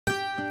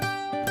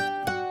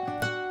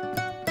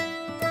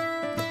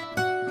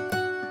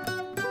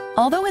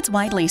Although it's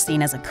widely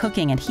seen as a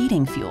cooking and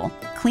heating fuel,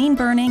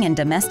 clean-burning and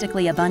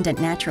domestically abundant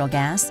natural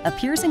gas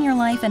appears in your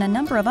life in a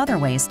number of other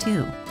ways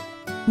too.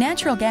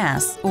 Natural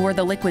gas, or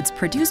the liquids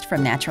produced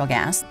from natural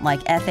gas,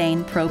 like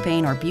ethane,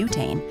 propane, or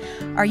butane,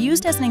 are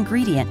used as an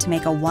ingredient to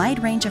make a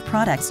wide range of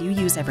products you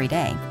use every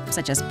day,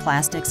 such as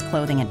plastics,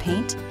 clothing, and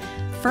paint,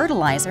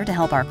 fertilizer to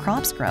help our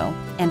crops grow,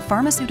 and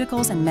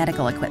pharmaceuticals and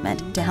medical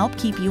equipment to help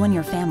keep you and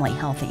your family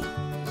healthy.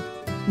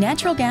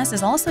 Natural gas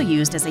is also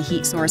used as a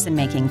heat source in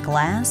making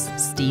glass,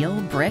 steel,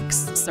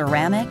 bricks,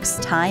 ceramics,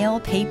 tile,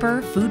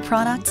 paper, food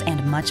products,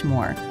 and much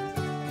more.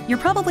 You're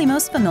probably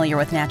most familiar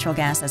with natural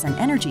gas as an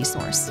energy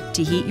source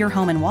to heat your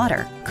home and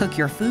water, cook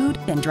your food,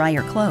 and dry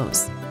your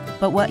clothes.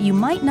 But what you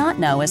might not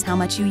know is how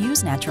much you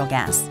use natural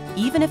gas,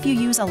 even if you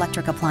use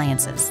electric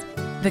appliances.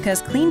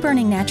 Because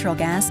clean-burning natural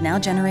gas now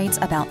generates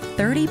about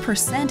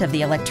 30% of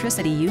the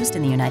electricity used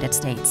in the United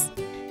States.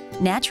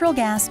 Natural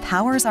gas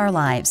powers our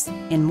lives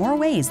in more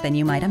ways than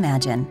you might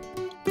imagine.